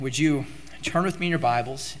Would you turn with me in your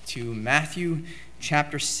Bibles to Matthew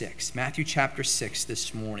chapter 6. Matthew chapter 6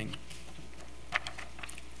 this morning.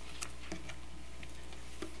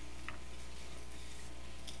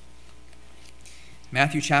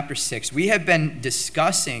 Matthew chapter 6. We have been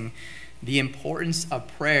discussing the importance of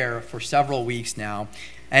prayer for several weeks now.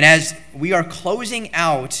 And as we are closing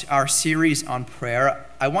out our series on prayer,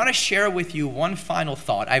 I want to share with you one final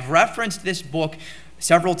thought. I've referenced this book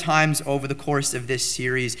several times over the course of this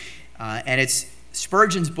series, and it's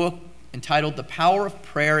Spurgeon's book entitled The Power of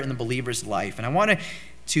Prayer in the Believer's Life. And I want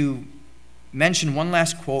to mention one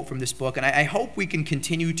last quote from this book, and I hope we can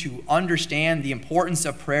continue to understand the importance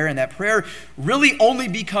of prayer, and that prayer really only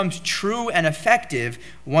becomes true and effective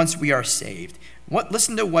once we are saved.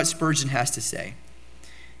 Listen to what Spurgeon has to say.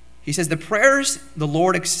 He says, "The prayers the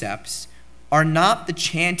Lord accepts are not the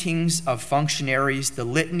chantings of functionaries, the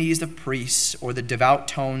litanies of priests, or the devout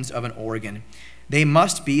tones of an organ. They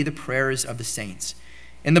must be the prayers of the saints.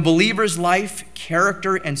 In the believer's life,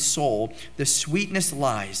 character, and soul, the sweetness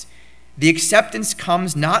lies. The acceptance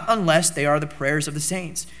comes not unless they are the prayers of the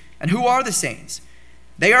saints. And who are the saints?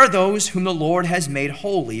 They are those whom the Lord has made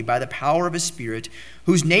holy by the power of his Spirit,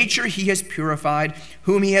 whose nature he has purified,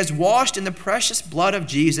 whom he has washed in the precious blood of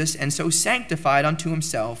Jesus, and so sanctified unto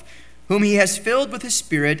himself, whom he has filled with his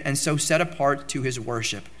Spirit, and so set apart to his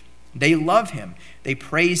worship. They love him, they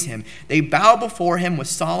praise him, they bow before him with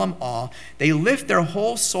solemn awe, they lift their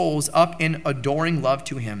whole souls up in adoring love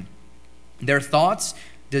to him. Their thoughts,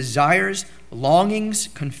 desires, longings,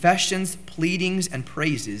 confessions, pleadings, and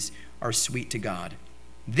praises are sweet to God.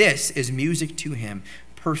 This is music to him,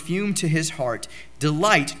 perfume to his heart,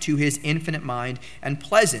 delight to his infinite mind, and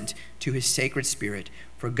pleasant to his sacred spirit.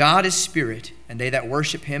 For God is spirit, and they that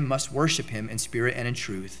worship him must worship him in spirit and in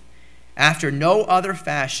truth. After no other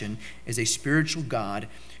fashion is a spiritual God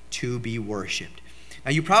to be worshipped."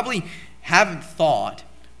 Now, you probably haven't thought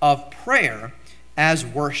of prayer as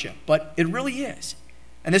worship, but it really is.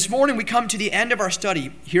 And this morning we come to the end of our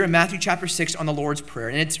study here in Matthew chapter 6 on the Lord's Prayer.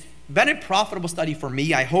 And it's been a profitable study for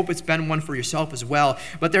me. I hope it's been one for yourself as well.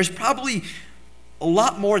 But there's probably a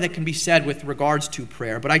lot more that can be said with regards to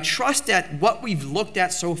prayer. But I trust that what we've looked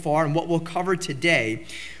at so far and what we'll cover today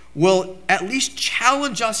will at least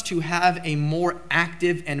challenge us to have a more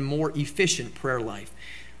active and more efficient prayer life.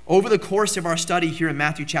 Over the course of our study here in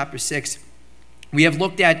Matthew chapter 6, we have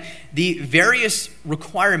looked at the various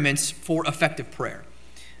requirements for effective prayer.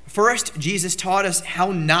 First, Jesus taught us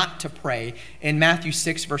how not to pray in Matthew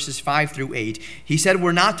 6, verses 5 through 8. He said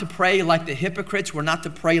we're not to pray like the hypocrites. We're not to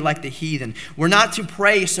pray like the heathen. We're not to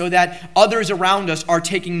pray so that others around us are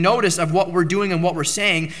taking notice of what we're doing and what we're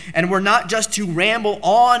saying. And we're not just to ramble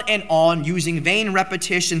on and on using vain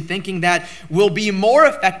repetition, thinking that we'll be more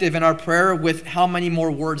effective in our prayer with how many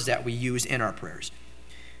more words that we use in our prayers.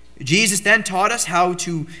 Jesus then taught us how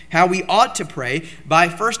we ought to pray by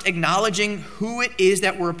first acknowledging who it is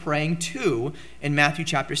that we're praying to in Matthew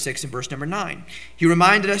chapter 6 and verse number 9. He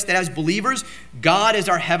reminded us that as believers, God is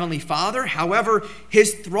our heavenly Father. However,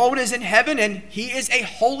 his throne is in heaven, and he is a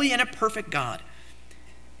holy and a perfect God.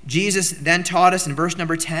 Jesus then taught us in verse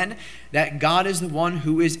number 10 that God is the one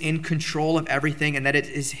who is in control of everything, and that it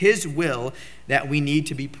is his will that we need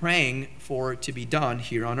to be praying for to be done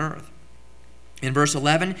here on earth. In verse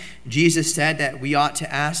 11, Jesus said that we ought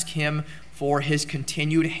to ask him for his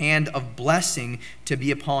continued hand of blessing to be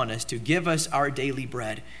upon us, to give us our daily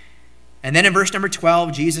bread. And then in verse number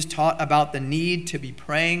 12, Jesus taught about the need to be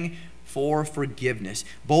praying for forgiveness,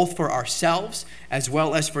 both for ourselves as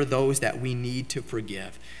well as for those that we need to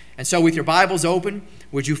forgive. And so with your Bibles open,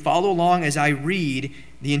 would you follow along as I read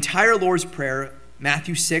the entire Lord's Prayer,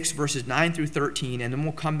 Matthew 6, verses 9 through 13, and then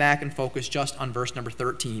we'll come back and focus just on verse number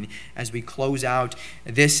 13 as we close out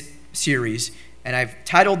this series. And I've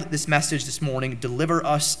titled this message this morning, Deliver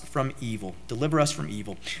Us from Evil. Deliver Us from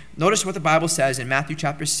Evil. Notice what the Bible says in Matthew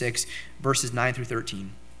chapter 6, verses 9 through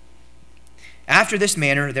 13. "After this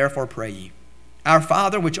manner, therefore, pray ye. Our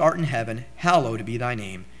Father which art in heaven, hallowed be thy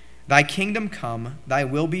name. Thy kingdom come, thy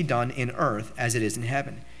will be done in earth as it is in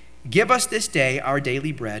heaven. Give us this day our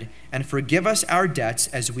daily bread, and forgive us our debts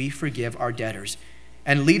as we forgive our debtors.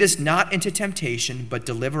 And lead us not into temptation, but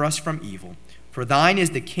deliver us from evil. For thine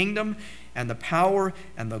is the kingdom, and the power,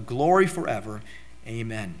 and the glory forever.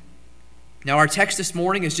 Amen." Now our text this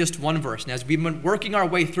morning is just one verse. And as we've been working our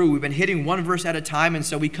way through, we've been hitting one verse at a time. And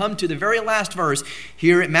so we come to the very last verse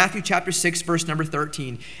here at Matthew chapter 6, verse number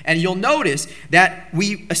 13. And you'll notice that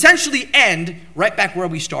we essentially end right back where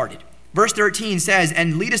we started. Verse 13 says,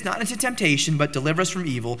 "And lead us not into temptation, but deliver us from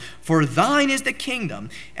evil. For thine is the kingdom,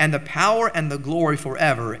 and the power, and the glory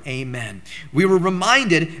forever. Amen." We were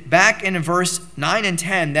reminded back in verse 9 and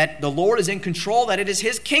 10 that the Lord is in control, that it is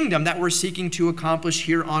his kingdom that we're seeking to accomplish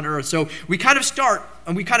here on earth. So we kind of start,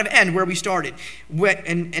 and we kind of end where we started.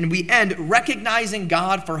 And we end recognizing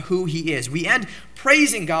God for who he is. We end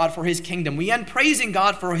praising God for his kingdom. We end praising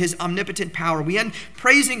God for his omnipotent power. We end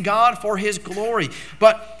praising God for his glory.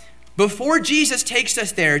 But before Jesus takes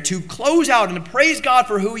us there to close out and to praise God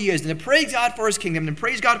for who he is, and to praise God for his kingdom, and to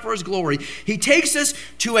praise God for his glory, he takes us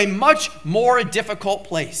to a much more difficult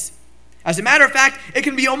place. As a matter of fact, it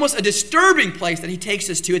can be almost a disturbing place that he takes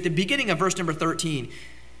us to at the beginning of verse number 13.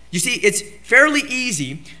 You see, it's fairly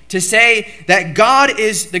easy to say that God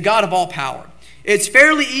is the God of all power. It's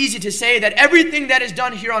fairly easy to say that everything that is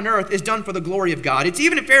done here on earth is done for the glory of God. It's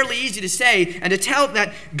even fairly easy to say and to tell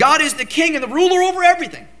that God is the king and the ruler over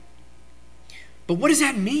everything. But what does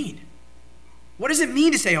that mean? What does it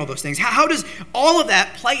mean to say all those things? How does all of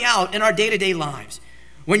that play out in our day-to-day lives?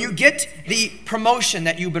 When you get the promotion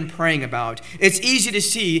that you've been praying about, it's easy to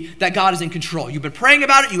see that God is in control. You've been praying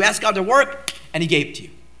about it, you asked God to work, and he gave it to you.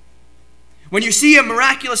 When you see a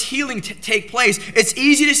miraculous healing take place, it's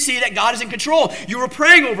easy to see that God is in control. You were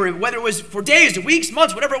praying over it, whether it was for days, weeks,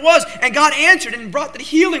 months, whatever it was, and God answered and brought the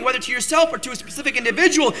healing, whether to yourself or to a specific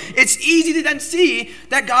individual. It's easy to then see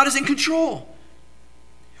that God is in control.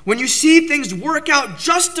 When you see things work out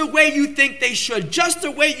just the way you think they should, just the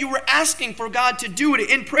way you were asking for God to do it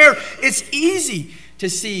in prayer, it's easy to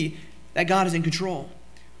see that God is in control.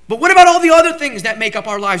 But what about all the other things that make up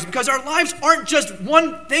our lives? Because our lives aren't just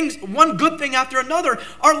one good thing after another.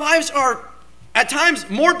 Our lives are, at times,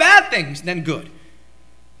 more bad things than good.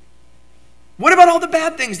 What about all the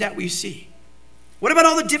bad things that we see? What about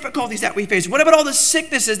all the difficulties that we face? What about all the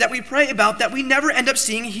sicknesses that we pray about that we never end up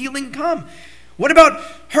seeing healing come? What about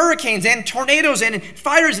hurricanes and tornadoes and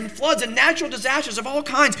fires and floods and natural disasters of all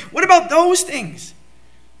kinds? What about those things?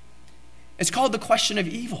 It's called the question of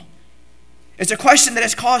evil. It's a question that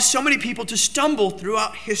has caused so many people to stumble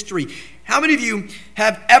throughout history. How many of you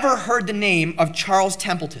have ever heard the name of Charles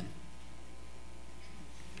Templeton?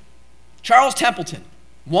 Charles Templeton.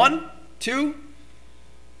 1, 2?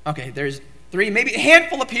 Okay, there's 3, maybe a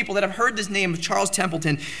handful of people that have heard this name of Charles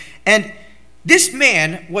Templeton. And this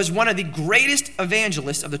man was one of the greatest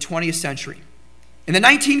evangelists of the 20th century. In the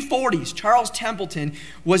 1940s, Charles Templeton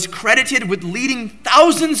was credited with leading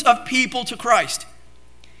thousands of people to Christ.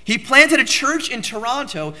 He planted a church in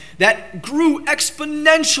Toronto that grew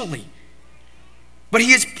exponentially. But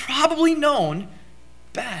he is probably known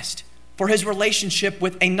best for his relationship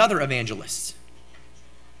with another evangelist.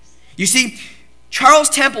 You see, Charles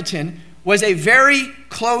Templeton was a very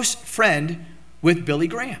close friend with Billy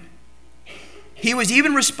Graham. He was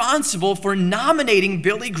even responsible for nominating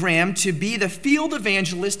Billy Graham to be the field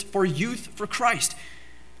evangelist for Youth for Christ.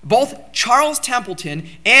 Both Charles Templeton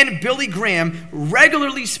and Billy Graham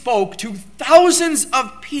regularly spoke to thousands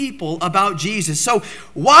of people about Jesus. So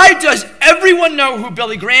why does everyone know who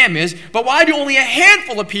Billy Graham is, but why do only a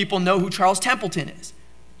handful of people know who Charles Templeton is?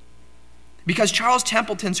 Because Charles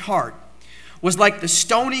Templeton's heart was like the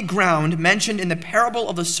stony ground mentioned in the parable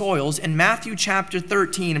of the soils in Matthew chapter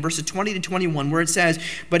 13, verses 20 to 21, where it says,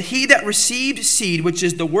 "But he that received seed, which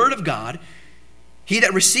is the word of God, he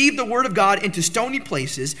that received the word of God into stony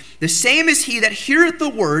places, the same is he that heareth the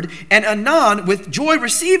word, and anon with joy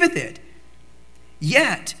receiveth it.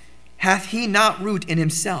 Yet hath he not root in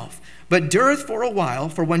himself, but dureth for a while.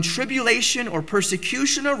 For when tribulation or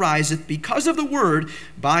persecution ariseth because of the word,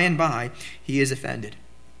 by and by he is offended."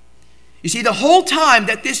 You see, the whole time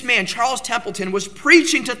that this man, Charles Templeton, was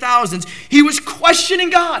preaching to thousands, he was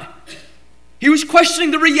questioning God. He was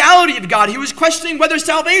questioning the reality of God. He was questioning whether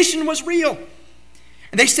salvation was real.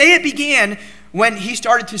 And they say it began when he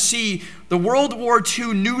started to see the World War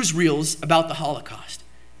II newsreels about the Holocaust.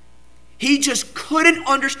 He just couldn't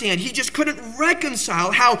understand. He just couldn't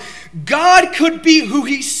reconcile how God could be who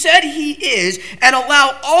he said he is and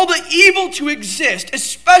allow all the evil to exist,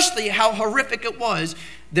 especially how horrific it was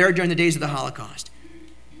there during the days of the Holocaust.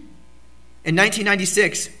 In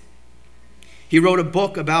 1996, he wrote a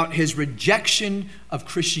book about his rejection of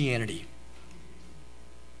Christianity,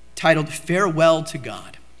 titled "Farewell to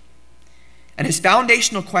God." And his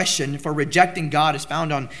foundational question for rejecting God is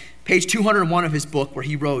found on page 201 of his book, where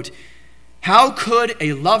he wrote, "How could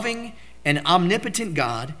a loving and omnipotent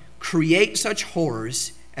God create such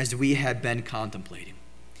horrors as we have been contemplating?"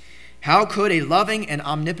 How could a loving and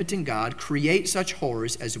omnipotent God create such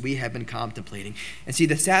horrors as we have been contemplating? And see,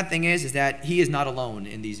 the sad thing is that he is not alone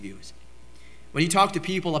in these views. When you talk to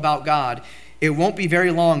people about God, it won't be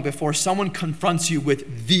very long before someone confronts you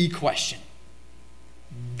with the question.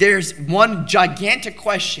 There's one gigantic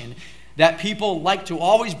question that people like to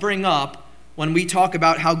always bring up when we talk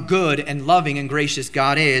about how good and loving and gracious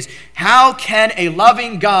God is. How can a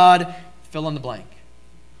loving God fill in the blank?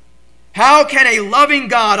 How can a loving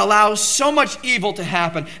God allow so much evil to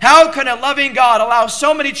happen? How can a loving God allow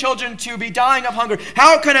so many children to be dying of hunger?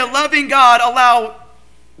 How can a loving God allow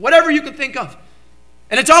whatever you can think of?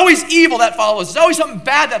 And it's always evil that follows. It's always something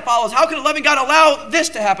bad that follows. How can a loving God allow this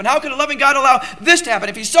to happen? How can a loving God allow this to happen?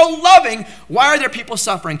 If he's so loving, why are there people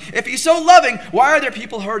suffering? If he's so loving, why are there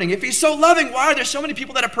people hurting? If he's so loving, why are there so many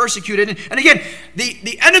people that are persecuted? And again,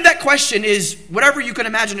 the end of that question is whatever you can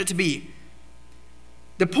imagine it to be.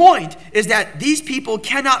 The point is that these people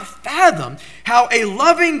cannot fathom how a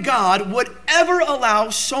loving God would ever allow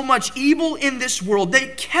so much evil in this world. They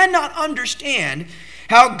cannot understand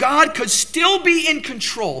how God could still be in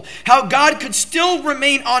control, how God could still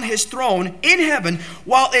remain on his throne in heaven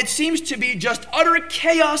while it seems to be just utter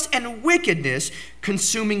chaos and wickedness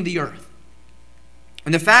consuming the earth.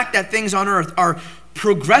 And the fact that things on earth are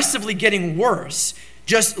progressively getting worse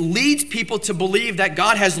just leads people to believe that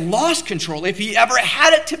God has lost control. If he ever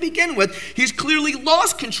had it to begin with, he's clearly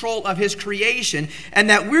lost control of his creation, and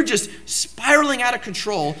that we're just spiraling out of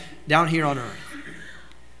control down here on earth.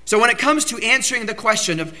 So when it comes to answering the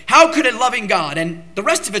question of how could a loving God, and the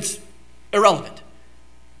rest of it's irrelevant.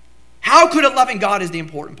 How could a loving God is the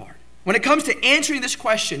important part. When it comes to answering this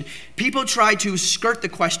question, people try to skirt the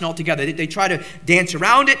question altogether. They try to dance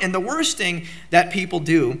around it, and the worst thing that people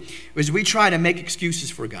do is we try to make excuses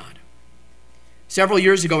for God. Several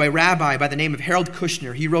years ago, a rabbi by the name of Harold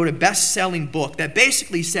Kushner, he wrote a best-selling book that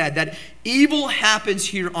basically said that evil happens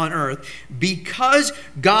here on earth because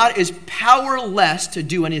God is powerless to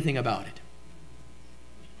do anything about it.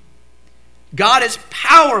 God is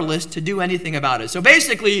powerless to do anything about it. So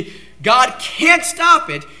basically, God can't stop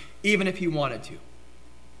it even if he wanted to.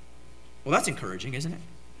 Well, that's encouraging, isn't it?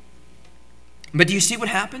 But do you see what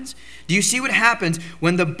happens? Do you see what happens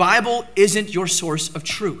when the Bible isn't your source of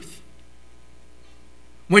truth?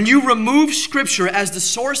 When you remove Scripture as the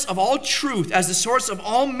source of all truth, as the source of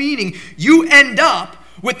all meaning, you end up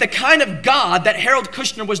with the kind of God that Harold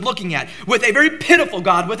Kushner was looking at, with a very pitiful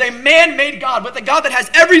God, with a man-made God, with a God that has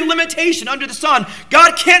every limitation under the sun.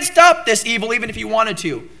 God can't stop this evil even if he wanted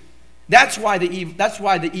to. That's why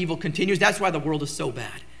the evil continues. That's why the world is so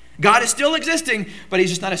bad. God is still existing, but he's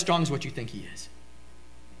just not as strong as what you think he is.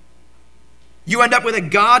 You end up with a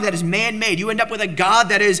God that is man-made. You end up with a God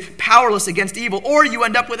that is powerless against evil. Or you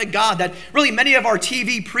end up with a God that really many of our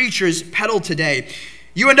TV preachers peddle today.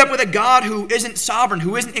 You end up with a God who isn't sovereign,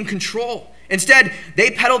 who isn't in control. Instead,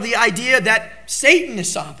 they peddle the idea that Satan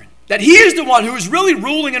is sovereign, that he is the one who is really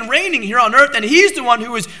ruling and reigning here on earth, and he's the one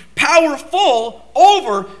who is powerful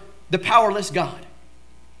over the powerless God.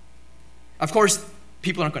 Of course,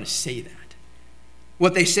 people aren't going to say that.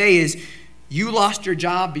 What they say is, you lost your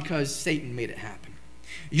job because Satan made it happen.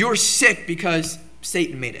 You're sick because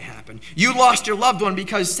Satan made it happen. You lost your loved one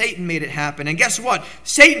because Satan made it happen. And guess what?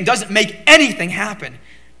 Satan doesn't make anything happen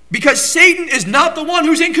because Satan is not the one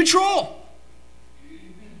who's in control.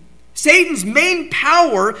 Satan's main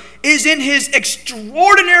power is in his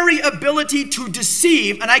extraordinary ability to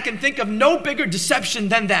deceive, and I can think of no bigger deception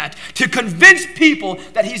than that, to convince people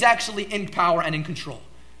that he's actually in power and in control.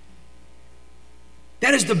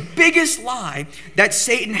 That is the biggest lie that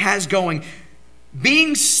Satan has going.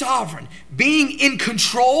 Being sovereign, being in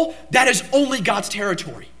control, that is only God's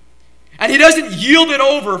territory. And he doesn't yield it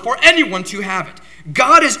over for anyone to have it.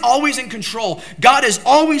 God is always in control. God is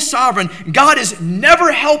always sovereign. God is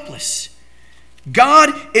never helpless. God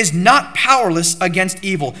is not powerless against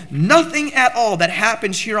evil. Nothing at all that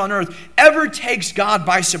happens here on earth ever takes God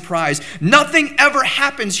by surprise. Nothing ever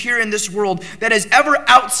happens here in this world that is ever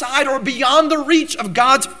outside or beyond the reach of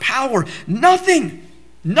God's power. Nothing.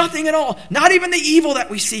 Nothing at all. Not even the evil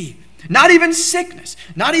that we see. Not even sickness,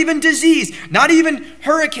 not even disease, not even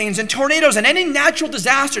hurricanes and tornadoes and any natural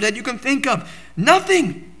disaster that you can think of.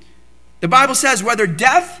 Nothing. The Bible says whether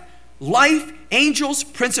death, life, angels,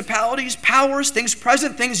 principalities, powers, things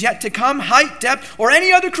present, things yet to come, height, depth, or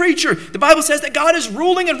any other creature, the Bible says that God is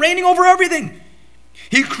ruling and reigning over everything.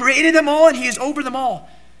 He created them all and he is over them all.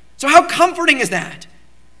 So how comforting is that?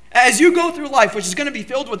 As you go through life, which is going to be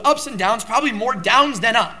filled with ups and downs, probably more downs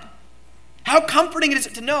than up. How comforting is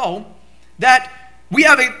it to know that we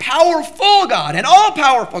have a powerful God, an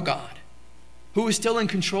all-powerful God, who is still in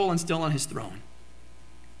control and still on his throne.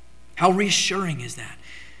 How reassuring is that?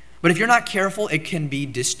 But if you're not careful, it can be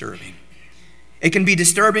disturbing. It can be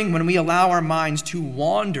disturbing when we allow our minds to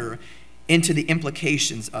wander into the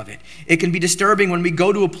implications of it. It can be disturbing when we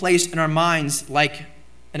go to a place in our minds like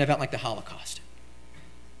an event like the Holocaust.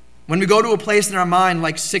 When we go to a place in our mind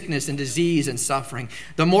like sickness and disease and suffering,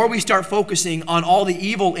 the more we start focusing on all the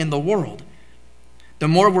evil in the world, the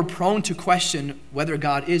more we're prone to question whether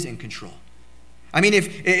God is in control. I mean,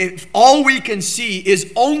 if all we can see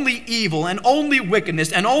is only evil and only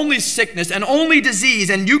wickedness and only sickness and only disease,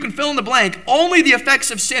 and you can fill in the blank, only the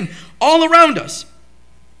effects of sin all around us,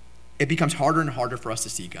 it becomes harder and harder for us to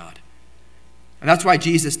see God. And that's why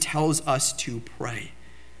Jesus tells us to pray.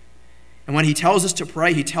 And when he tells us to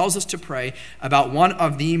pray, he tells us to pray about one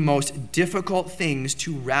of the most difficult things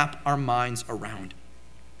to wrap our minds around.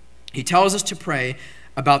 He tells us to pray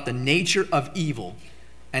about the nature of evil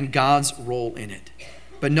and God's role in it.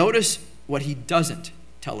 But notice what he doesn't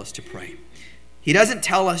tell us to pray. He doesn't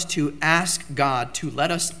tell us to ask God to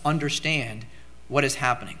let us understand what is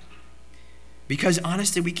happening. Because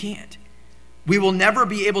honestly, we can't. We will never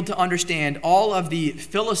be able to understand all of the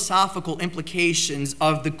philosophical implications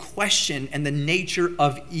of the question and the nature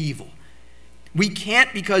of evil. We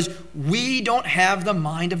can't because we don't have the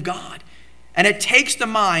mind of God. And it takes the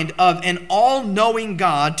mind of an all-knowing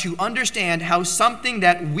God to understand how something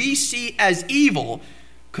that we see as evil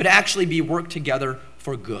could actually be worked together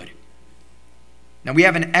for good. Now, we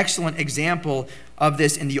have an excellent example of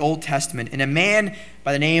this in the Old Testament in a man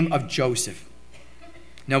by the name of Joseph.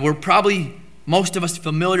 Now, we're probably most of us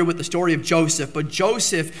familiar with the story of Joseph, but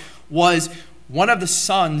Joseph was one of the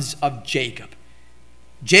sons of Jacob.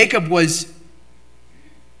 Jacob was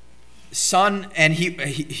son, and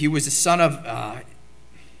he was the son of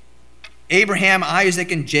Abraham, Isaac,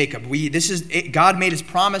 and Jacob. God made his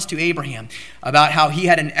promise to Abraham about how he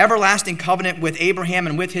had an everlasting covenant with Abraham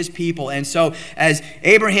and with his people. And so as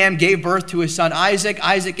Abraham gave birth to his son Isaac,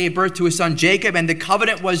 Isaac gave birth to his son Jacob, and the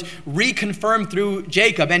covenant was reconfirmed through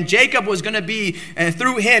Jacob. And Jacob was going to be, and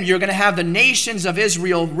through him, you're going to have the nations of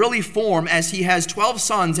Israel really form as he has 12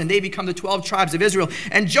 sons, and they become the 12 tribes of Israel.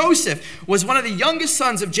 And Joseph was one of the youngest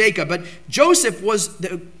sons of Jacob, but Joseph was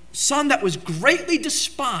the son that was greatly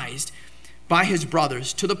despised by his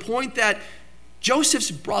brothers, to the point that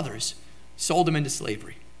Joseph's brothers sold him into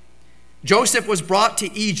slavery. Joseph was brought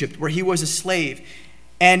to Egypt where he was a slave.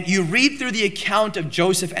 And you read through the account of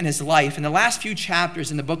Joseph and his life in the last few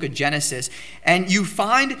chapters in the book of Genesis, and you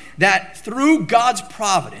find that through God's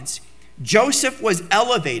providence, Joseph was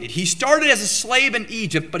elevated. He started as a slave in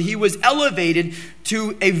Egypt, but he was elevated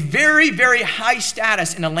to a very, very high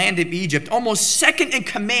status in the land of Egypt, almost second in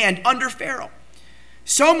command under Pharaoh.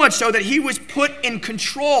 So much so that he was put in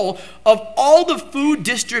control of all the food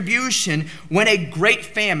distribution when a great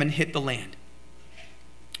famine hit the land.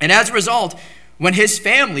 And as a result, when his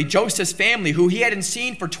family, Joseph's family, who he hadn't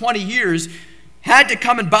seen for 20 years, had to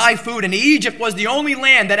come and buy food, and Egypt was the only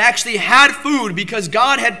land that actually had food because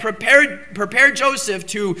God had prepared Joseph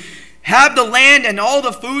to have the land and all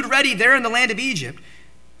the food ready there in the land of Egypt,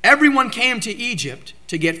 everyone came to Egypt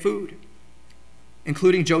to get food,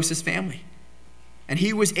 including Joseph's family. And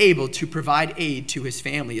he was able to provide aid to his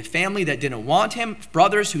family, a family that didn't want him,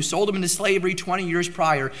 brothers who sold him into slavery 20 years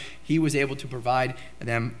prior. He was able to provide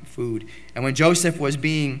them food. And when Joseph was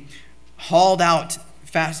being hauled out,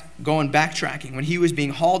 backtracking, when he was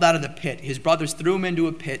being hauled out of the pit, his brothers threw him into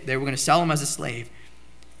a pit. They were going to sell him as a slave.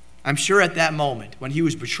 I'm sure at that moment, when he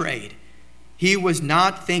was betrayed, he was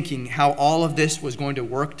not thinking how all of this was going to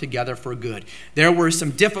work together for good. There were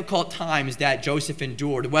some difficult times that Joseph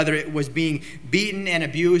endured, whether it was being beaten and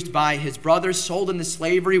abused by his brothers, sold into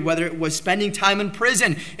slavery, whether it was spending time in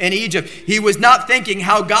prison in Egypt. He was not thinking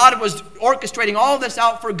how God was orchestrating all of this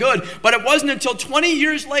out for good. But it wasn't until 20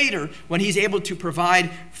 years later, when he's able to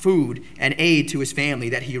provide food and aid to his family,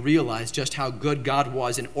 that he realized just how good God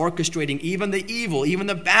was in orchestrating even the evil, even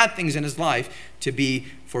the bad things in his life to be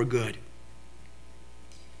for good.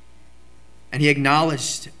 And he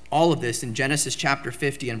acknowledged all of this in Genesis chapter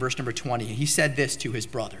 50 and verse number 20. And he said this to his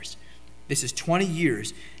brothers. This is 20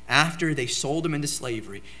 years after they sold him into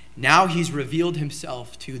slavery. Now he's revealed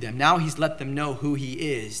himself to them. Now he's let them know who he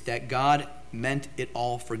is, that God meant it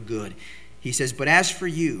all for good. He says, "But as for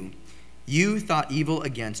you, you thought evil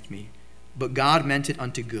against me, but God meant it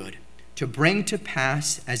unto good, to bring to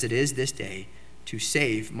pass as it is this day, to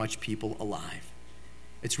save much people alive."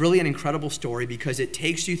 It's really an incredible story because it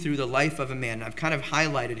takes you through the life of a man. I've kind of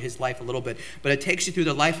highlighted his life a little bit, but it takes you through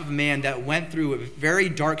the life of a man that went through very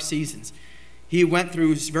dark seasons. He went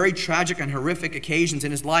through very tragic and horrific occasions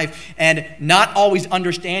in his life, and not always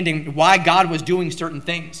understanding why God was doing certain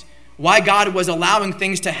things, why God was allowing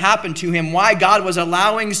things to happen to him, why God was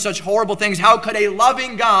allowing such horrible things. How could a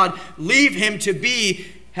loving God leave him to be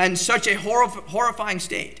in such a horrifying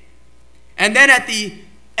state? And then at the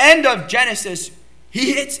end of Genesis,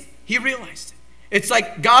 he realized it. It's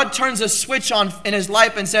like God turns a switch on in his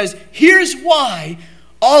life and says, here's why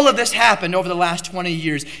all of this happened over the last 20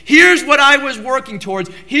 years. Here's what I was working towards.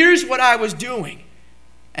 Here's what I was doing.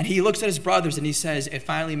 And he looks at his brothers and he says, it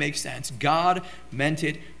finally makes sense. God meant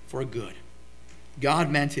it for good. God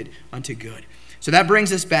meant it unto good. So that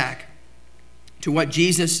brings us back to what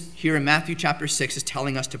Jesus here in Matthew chapter 6 is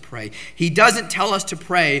telling us to pray. He doesn't tell us to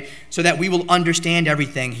pray so that we will understand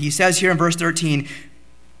everything. He says here in verse 13,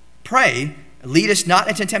 pray, lead us not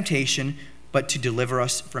into temptation, but to deliver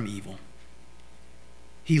us from evil.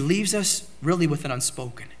 He leaves us really with an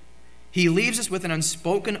unspoken. He leaves us with an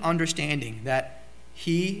unspoken understanding that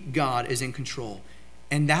he, God, is in control.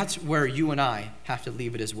 And that's where you and I have to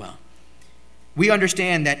leave it as well. We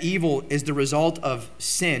understand that evil is the result of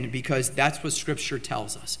sin because that's what Scripture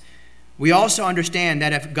tells us. We also understand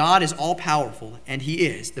that if God is all-powerful, and he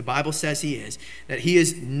is, the Bible says he is, that he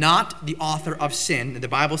is not the author of sin, and the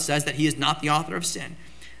Bible says that he is not the author of sin,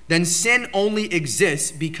 then sin only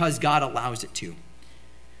exists because God allows it to.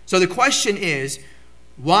 So the question is,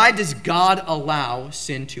 why does God allow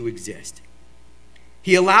sin to exist?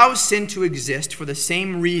 He allows sin to exist for the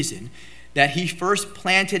same reason that he first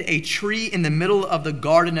planted a tree in the middle of the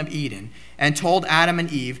Garden of Eden and told Adam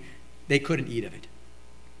and Eve they couldn't eat of it.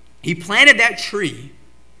 He planted that tree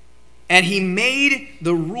and he made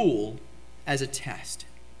the rule as a test.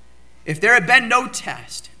 If there had been no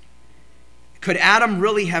test, could Adam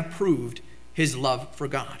really have proved his love for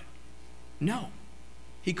God? No,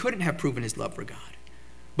 he couldn't have proven his love for God.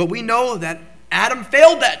 But we know that Adam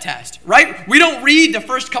failed that test, right? We don't read the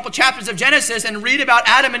first couple chapters of Genesis and read about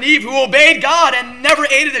Adam and Eve who obeyed God and never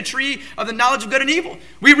ate of the tree of the knowledge of good and evil.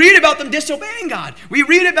 We read about them disobeying God. We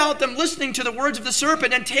read about them listening to the words of the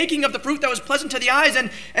serpent and taking of the fruit that was pleasant to the eyes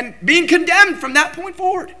and being condemned from that point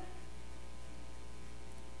forward.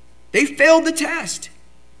 They failed the test.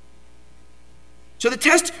 So the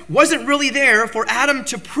test wasn't really there for Adam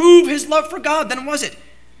to prove his love for God, then was it?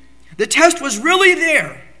 The test was really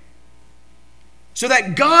there so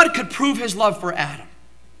that God could prove his love for Adam.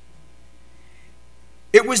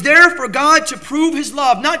 It was there for God to prove his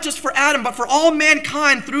love, not just for Adam, but for all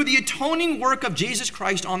mankind through the atoning work of Jesus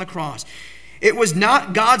Christ on the cross. It was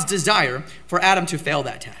not God's desire for Adam to fail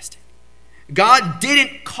that test. God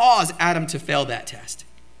didn't cause Adam to fail that test.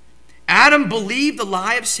 Adam believed the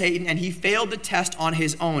lie of Satan and he failed the test on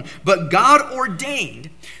his own. But God ordained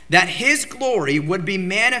that his glory would be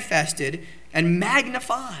manifested and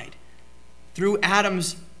magnified through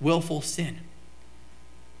Adam's willful sin.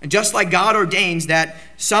 And just like God ordains that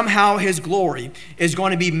somehow his glory is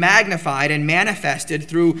going to be magnified and manifested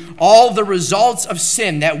through all the results of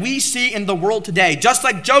sin that we see in the world today, just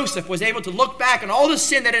like Joseph was able to look back on all the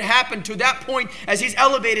sin that had happened to that point as he's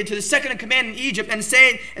elevated to the second in command in Egypt and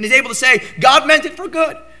is able to say, God meant it for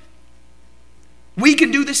good. We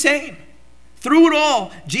can do the same. Through it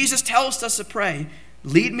all, Jesus tells us to pray,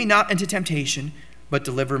 lead me not into temptation, but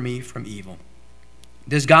deliver me from evil.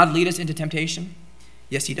 Does God lead us into temptation?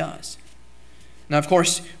 Yes, he does. Now, of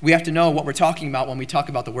course, we have to know what we're talking about when we talk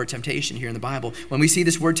about the word temptation here in the Bible. When we see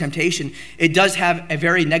this word temptation, it does have a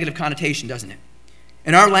very negative connotation, doesn't it?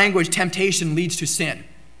 In our language, temptation leads to sin.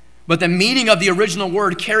 But the meaning of the original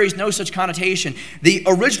word carries no such connotation. The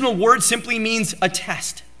original word simply means a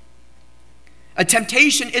test. A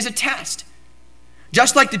temptation is a test.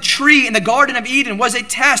 Just like the tree in the Garden of Eden was a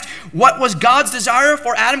test, what was God's desire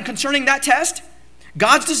for Adam concerning that test?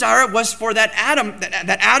 God's desire was for that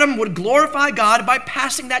Adam would glorify God by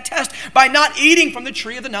passing that test, by not eating from the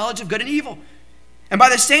tree of the knowledge of good and evil. And by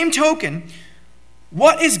the same token,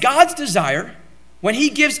 what is God's desire when he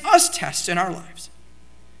gives us tests in our lives?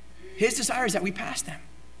 His desire is that we pass them.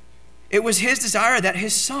 It was his desire that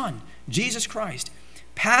his son, Jesus Christ,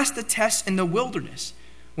 passed the test in the wilderness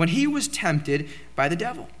when he was tempted by the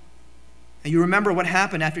devil. And you remember what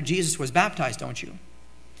happened after Jesus was baptized, don't you?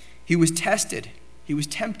 He was tempted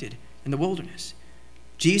in the wilderness.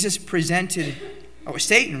 Satan presented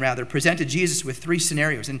Jesus with three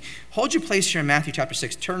scenarios. And hold your place here in Matthew chapter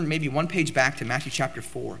 6. Turn maybe one page back to Matthew chapter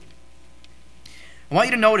 4. I want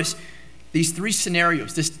you to notice these three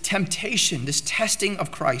scenarios, this temptation, this testing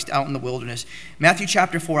of Christ out in the wilderness. Matthew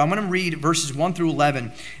chapter 4, I'm going to read verses 1 through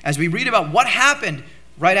 11 as we read about what happened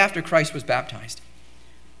right after Christ was baptized.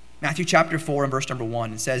 Matthew chapter 4 and verse number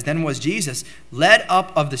 1, it says, Then was Jesus led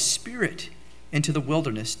up of the Spirit into the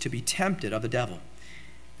wilderness to be tempted of the devil.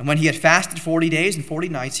 And when he had fasted 40 days and 40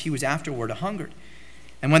 nights, he was afterward hungered.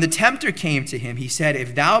 And when the tempter came to him, he said,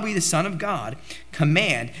 If thou be the Son of God,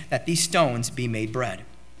 command that these stones be made bread.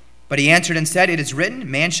 But he answered and said, It is written,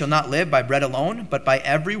 Man shall not live by bread alone, but by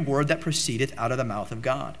every word that proceedeth out of the mouth of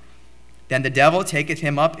God. Then the devil taketh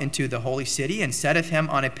him up into the holy city, and setteth him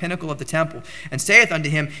on a pinnacle of the temple, and saith unto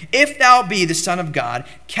him, If thou be the Son of God,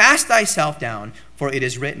 cast thyself down, for it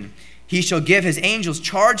is written, He shall give his angels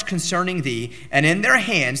charge concerning thee, and in their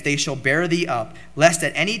hands they shall bear thee up, lest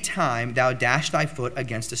at any time thou dash thy foot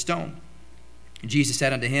against a stone. Jesus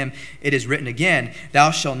said unto him, It is written again,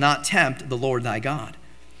 Thou shalt not tempt the Lord thy God.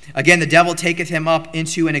 Again, the devil taketh him up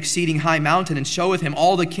into an exceeding high mountain, and showeth him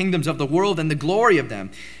all the kingdoms of the world and the glory of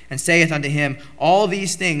them, and saith unto him, All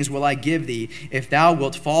these things will I give thee, if thou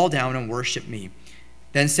wilt fall down and worship me.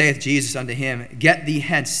 Then saith Jesus unto him, Get thee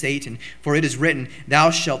hence, Satan, for it is written, Thou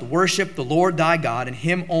shalt worship the Lord thy God, and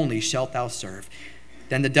him only shalt thou serve.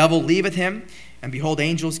 Then the devil leaveth him, and behold,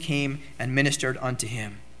 angels came and ministered unto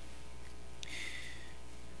him.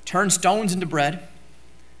 Turn stones into bread.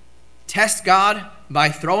 Test God by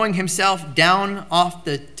throwing himself down off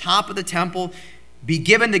the top of the temple, be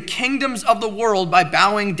given the kingdoms of the world by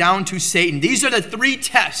bowing down to Satan. These are the three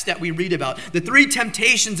tests that we read about, the three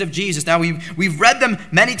temptations of Jesus. Now, we've read them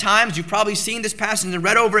many times. You've probably seen this passage and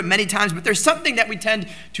read over it many times, but there's something that we tend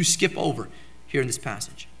to skip over here in this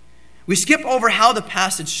passage. We skip over how the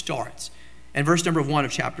passage starts in verse number 1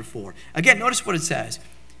 of chapter 4. Again, notice what it says.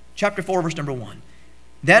 Chapter 4, verse number 1.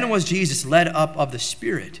 Then was Jesus led up of the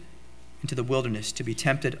Spirit into the wilderness to be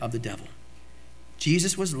tempted of the devil.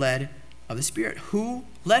 Jesus was led of the Spirit. Who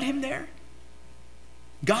led him there?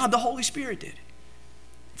 God the Holy Spirit did.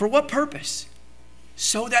 For what purpose?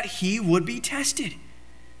 So that he would be tested.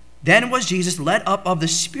 Then was Jesus led up of the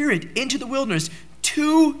Spirit into the wilderness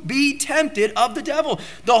to be tempted of the devil.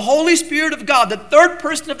 The Holy Spirit of God, the third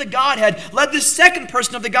person of the Godhead, led the second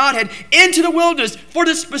person of the Godhead into the wilderness for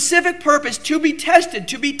the specific purpose to be tested,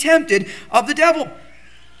 to be tempted of the devil.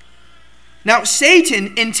 Now,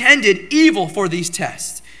 Satan intended evil for these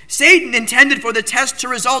tests. Satan intended for the test to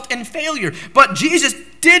result in failure, but Jesus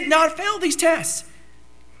did not fail these tests.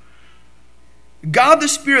 God the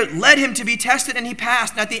Spirit led him to be tested, and he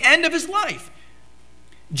passed. And at the end of his life,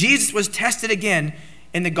 Jesus was tested again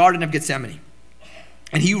in the Garden of Gethsemane.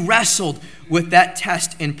 And he wrestled with that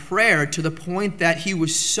test in prayer to the point that he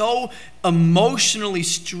was so emotionally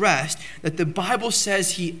stressed that the Bible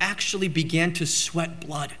says he actually began to sweat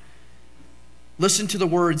blood. Listen to the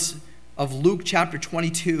words of Luke chapter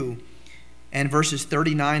 22 and verses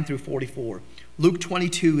 39 through 44. Luke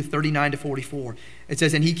 22, 39 to 44. It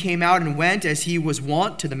says, And he came out and went as he was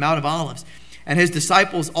wont to the Mount of Olives. And his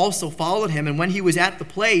disciples also followed him. And when he was at the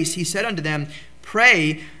place, he said unto them,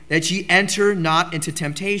 Pray that ye enter not into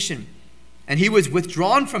temptation. And he was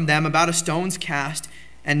withdrawn from them about a stone's cast,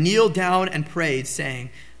 and kneeled down and prayed, saying,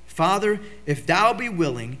 Father, if thou be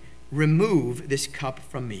willing, remove this cup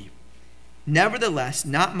from me. Nevertheless,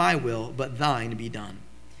 not my will, but thine be done.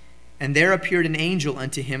 And there appeared an angel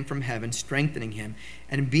unto him from heaven, strengthening him.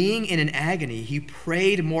 And being in an agony, he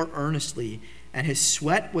prayed more earnestly, and his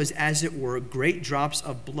sweat was as it were great drops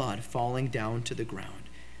of blood falling down to the ground.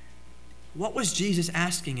 What was Jesus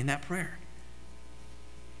asking in that prayer?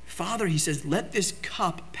 Father, he says, let this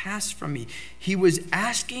cup pass from me. He was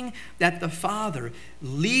asking that the Father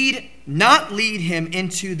not lead him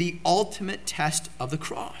into the ultimate test of the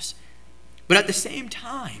cross. But at the same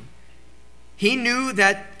time, he knew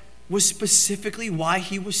that was specifically why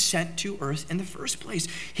he was sent to earth in the first place.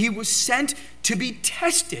 He was sent to be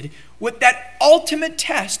tested with that ultimate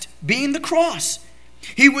test being the cross.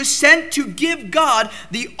 He was sent to give God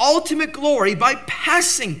the ultimate glory by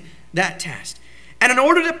passing that test. And in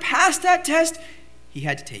order to pass that test, he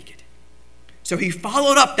had to take it. So he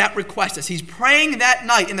followed up that request as he's praying that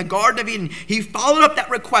night in the Garden of Eden. He followed up that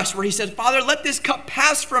request where he said, Father, let this cup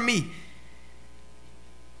pass from me.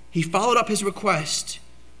 He followed up his request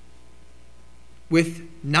with,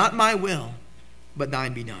 not my will, but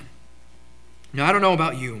thine be done. Now, I don't know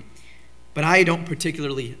about you, but I don't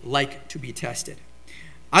particularly like to be tested.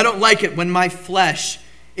 I don't like it when my flesh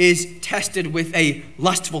is tested with a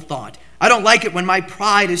lustful thought. I don't like it when my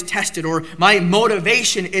pride is tested, or my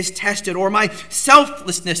motivation is tested, or my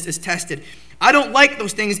selflessness is tested. I don't like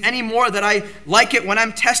those things any more than I like it when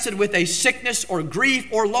I'm tested with a sickness or grief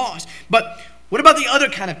or loss. But what about the other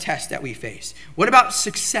kind of test that we face? What about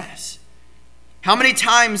success? How many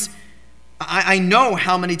times, I know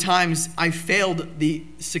how many times I failed the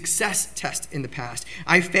success test in the past.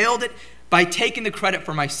 I failed it by taking the credit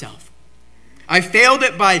for myself. I failed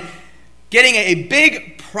it by getting a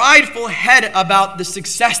big, prideful head about the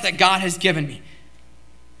success that God has given me.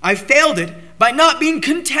 I failed it by not being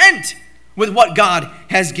content with what God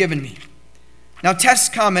has given me. Now, tests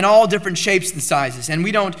come in all different shapes and sizes, and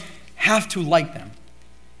we don't have to like them.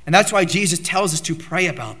 And that's why Jesus tells us to pray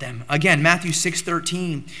about them. Again, Matthew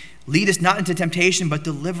 6:13, lead us not into temptation, but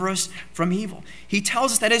deliver us from evil. He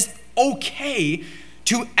tells us that it's okay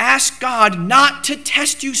to ask God not to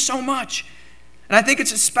test you so much. And I think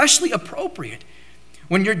it's especially appropriate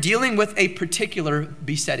when you're dealing with a particular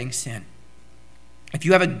besetting sin. If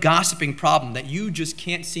you have a gossiping problem that you just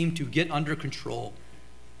can't seem to get under control,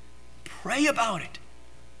 pray about it.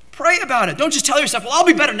 Pray about it. Don't just tell yourself, well, I'll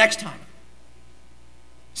be better next time.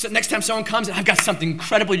 So next time someone comes and I've got something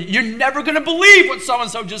incredible, you're never going to believe what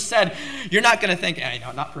so-and-so just said. You're not going to think, hey,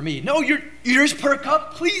 no, not for me. No, you just perk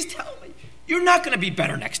up. Please tell me. You're not going to be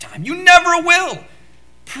better next time. You never will.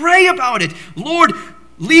 Pray about it. Lord,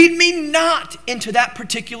 lead me not into that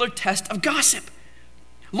particular test of gossip.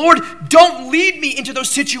 Lord, don't lead me into those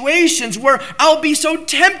situations where I'll be so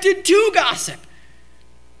tempted to gossip.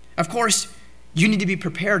 Of course, you need to be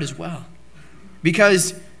prepared as well,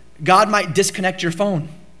 because God might disconnect your phone.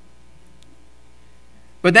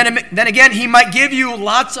 But then again, he might give you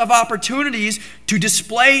lots of opportunities to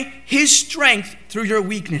display his strength through your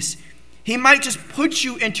weakness. He might just put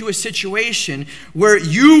you into a situation where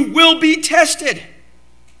you will be tested.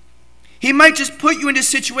 He might just put you into a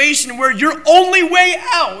situation where your only way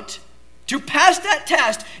out to pass that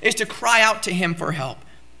test is to cry out to him for help.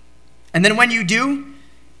 And then when you do,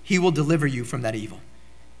 he will deliver you from that evil.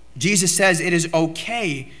 Jesus says it is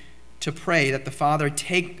okay to pray that the Father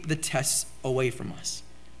take the tests away from us.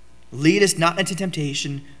 Lead us not into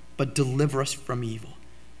temptation, but deliver us from evil.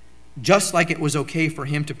 Just like it was okay for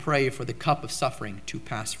him to pray for the cup of suffering to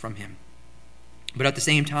pass from him. But at the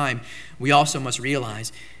same time, we also must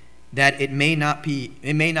realize that it may not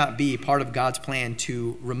be part of God's plan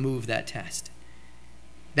to remove that test.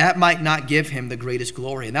 That might not give him the greatest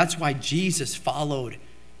glory. And that's why Jesus followed,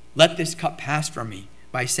 let this cup pass from me,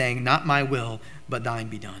 by saying, not my will, but thine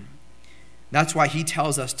be done. That's why he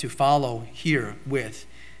tells us to follow here with,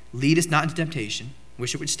 lead us not into temptation.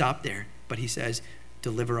 Wish it would stop there. But he says,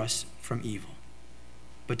 deliver us from evil.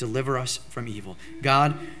 But deliver us from evil.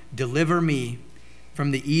 God, deliver me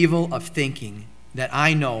from the evil of thinking that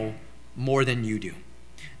I know more than you do.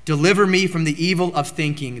 Deliver me from the evil of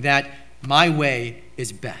thinking that my way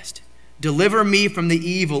is best. Deliver me from the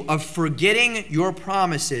evil of forgetting your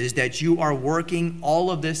promises that you are working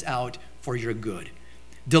all of this out for your good.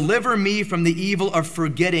 Deliver me from the evil of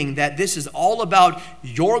forgetting that this is all about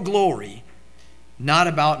your glory, not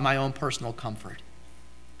about my own personal comfort.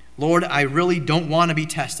 Lord, I really don't want to be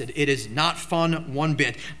tested. It is not fun one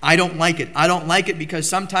bit. I don't like it. I don't like it because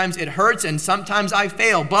sometimes it hurts and sometimes I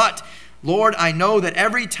fail. But Lord, I know that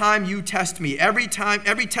every time you test me, every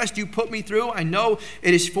test you put me through, I know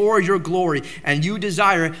it is for your glory. And you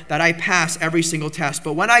desire that I pass every single test.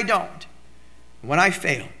 But when I don't, when I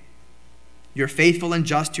fail, you're faithful and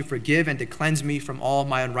just to forgive and to cleanse me from all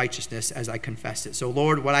my unrighteousness as I confess it. So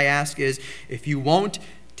Lord, what I ask is, if you won't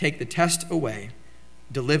take the test away,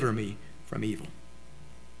 deliver me from evil.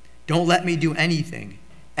 Don't let me do anything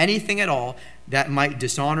at all that might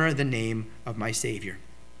dishonor the name of my Savior.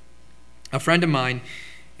 A friend of mine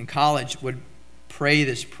in college would pray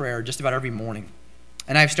this prayer just about every morning.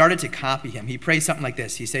 And I've started to copy him. He prays something like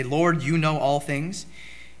this. He said, Lord, you know all things.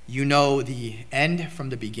 You know the end from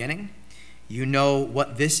the beginning. You know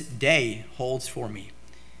what this day holds for me.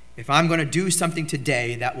 If I'm going to do something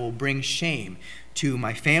today that will bring shame to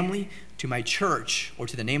my family, to my church, or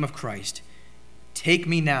to the name of Christ, take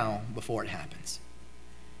me now before it happens.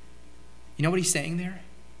 You know what he's saying there?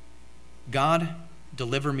 God,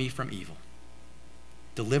 deliver me from evil.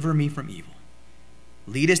 Deliver me from evil.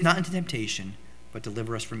 Lead us not into temptation, but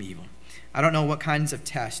deliver us from evil. I don't know what kinds of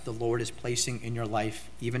tests the Lord is placing in your life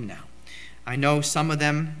even now. I know some of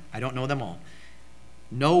them. I don't know them all.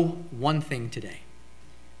 Know one thing today.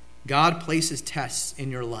 God places tests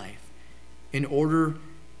in your life in order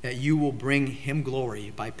that you will bring him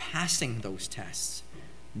glory by passing those tests,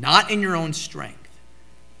 not in your own strength,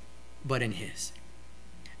 but in his.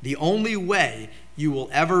 The only way you will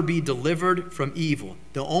ever be delivered from evil,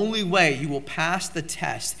 the only way you will pass the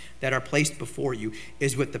tests that are placed before you,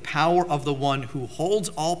 is with the power of the one who holds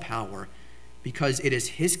all power, because it is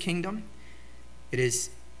his kingdom.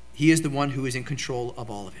 He is the one who is in control of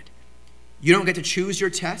all of it. You don't get to choose your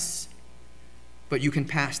tests, but you can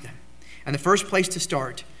pass them. And the first place to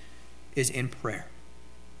start is in prayer.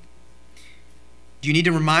 Do you need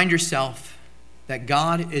to remind yourself that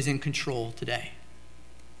God is in control today?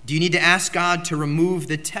 Do you need to ask God to remove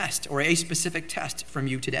the test or a specific test from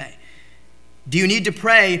you today? Do you need to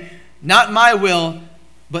pray, not my will,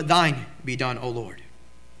 but thine be done, O Lord?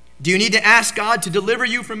 Do you need to ask God to deliver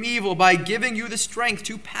you from evil by giving you the strength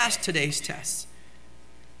to pass today's tests?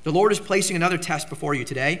 The Lord is placing another test before you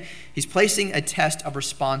today. He's placing a test of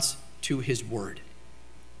response to his word.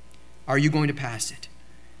 Are you going to pass it?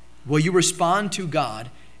 Will you respond to God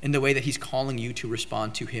in the way that he's calling you to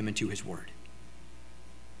respond to him and to his word?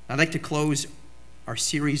 I'd like to close our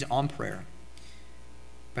series on prayer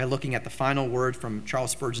by looking at the final word from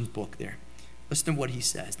Charles Spurgeon's book there. Listen to what he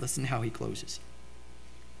says. Listen to how he closes.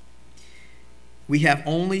 We have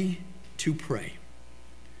only to pray.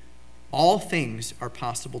 All things are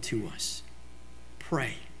possible to us.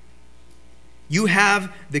 Pray. You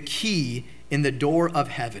have the key in the door of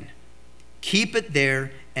heaven. Keep it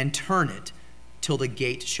there and turn it till the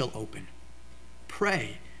gate shall open.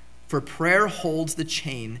 Pray, for prayer holds the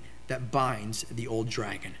chain that binds the old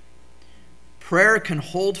dragon. Prayer can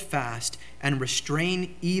hold fast and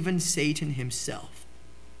restrain even Satan himself.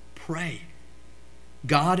 Pray.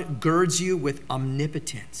 God girds you with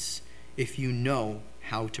omnipotence if you know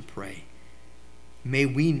how to pray. May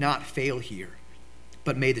we not fail here,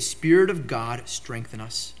 but may the Spirit of God strengthen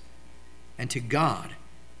us, and to God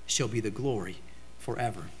shall be the glory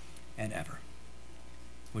forever and ever.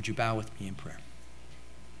 Would you bow with me in prayer?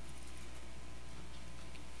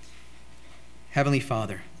 Heavenly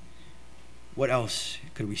Father, what else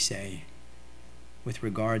could we say with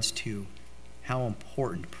regards to how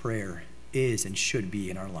important prayer is and should be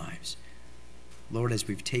in our lives? Lord, as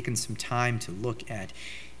we've taken some time to look at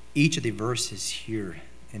each of the verses here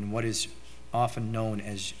in what is often known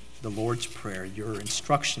as the Lord's Prayer, your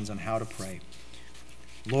instructions on how to pray,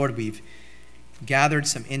 Lord, we've gathered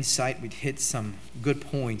some insight. We've hit some good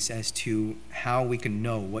points as to how we can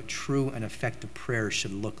know what true and effective prayer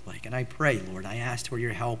should look like. And I pray, Lord, I ask for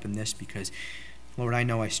your help in this because, Lord, I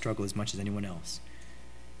know I struggle as much as anyone else.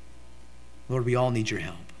 Lord, we all need your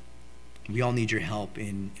help. We all need your help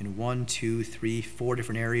in 1, 2, 3, 4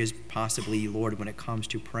 different areas, possibly, Lord, when it comes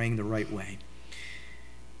to praying the right way.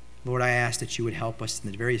 Lord, I ask that you would help us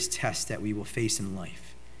in the various tests that we will face in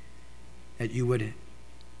life, that you would,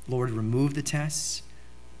 Lord, remove the tests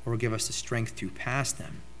or give us the strength to pass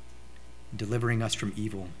them, delivering us from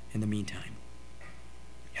evil in the meantime.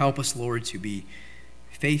 Help us, Lord, to be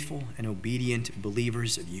faithful and obedient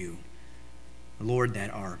believers of you, Lord,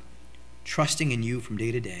 that are trusting in you from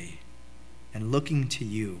day to day and looking to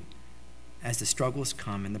you as the struggles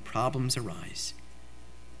come and the problems arise,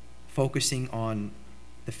 focusing on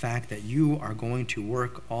the fact that you are going to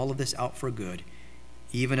work all of this out for good,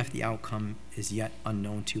 even if the outcome is yet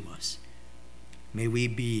unknown to us. May we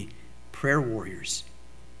be prayer warriors.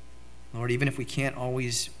 Lord, even if we can't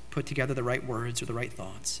always put together the right words or the right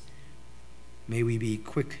thoughts, may we be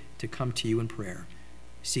quick to come to you in prayer,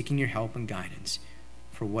 seeking your help and guidance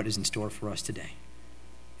for what is in store for us today.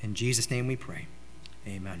 In Jesus' name we pray.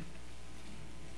 Amen.